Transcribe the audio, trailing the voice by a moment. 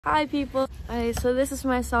Hi people. So this is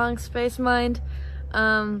my song Space Mind.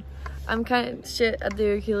 I'm kind of shit at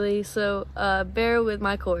the ukulele, so bear with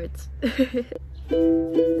my chords. The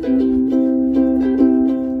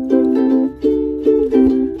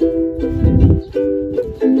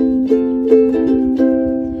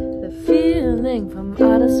feeling from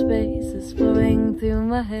outer space is flowing through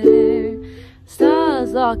my hair.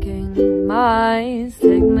 Stars locking my eyes,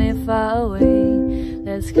 take me far away.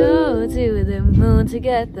 Let's go to the moon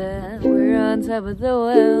together, we're on top of the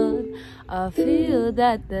world. I feel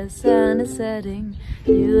that the sun is setting,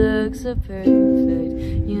 you look so perfect.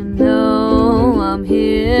 You know I'm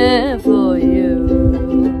here for you.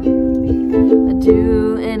 I'd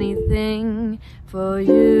do anything for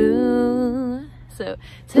you. So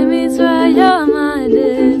tell me where your mind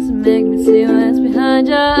is, make me see what's behind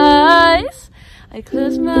your eyes. I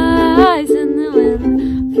close my eyes in the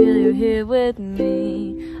wind, feel you here with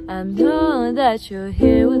me. I know that you're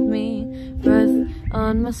here with me, breath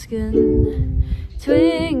on my skin.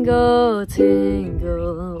 Twinkle,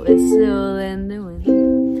 twinkle, whistle in the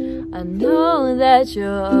wind. I know that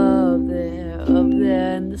you're up there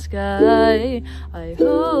in the sky. I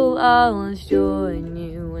hope I will join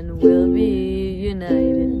you and we'll be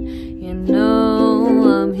united. You know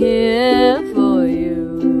I'm here for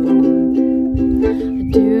you.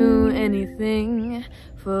 I'd do anything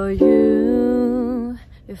for you.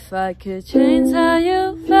 If I could change how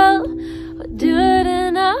you felt, I'd do it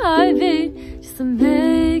in a heartbeat, just to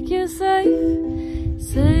make you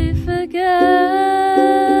safe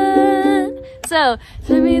again. So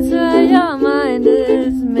tell me where your mind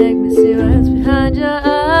is, make me see what's behind your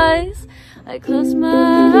eyes. I close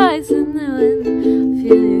my eyes in the wind,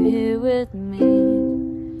 feel you here with me.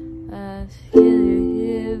 I feel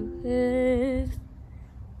you here with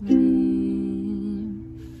me.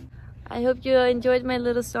 I hope you enjoyed my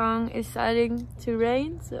little song. It's starting to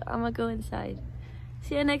rain, so I'm gonna go inside.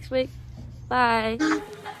 See you next week. Bye.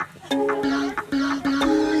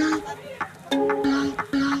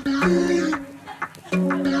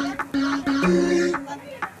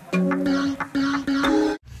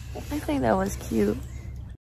 I think that was cute.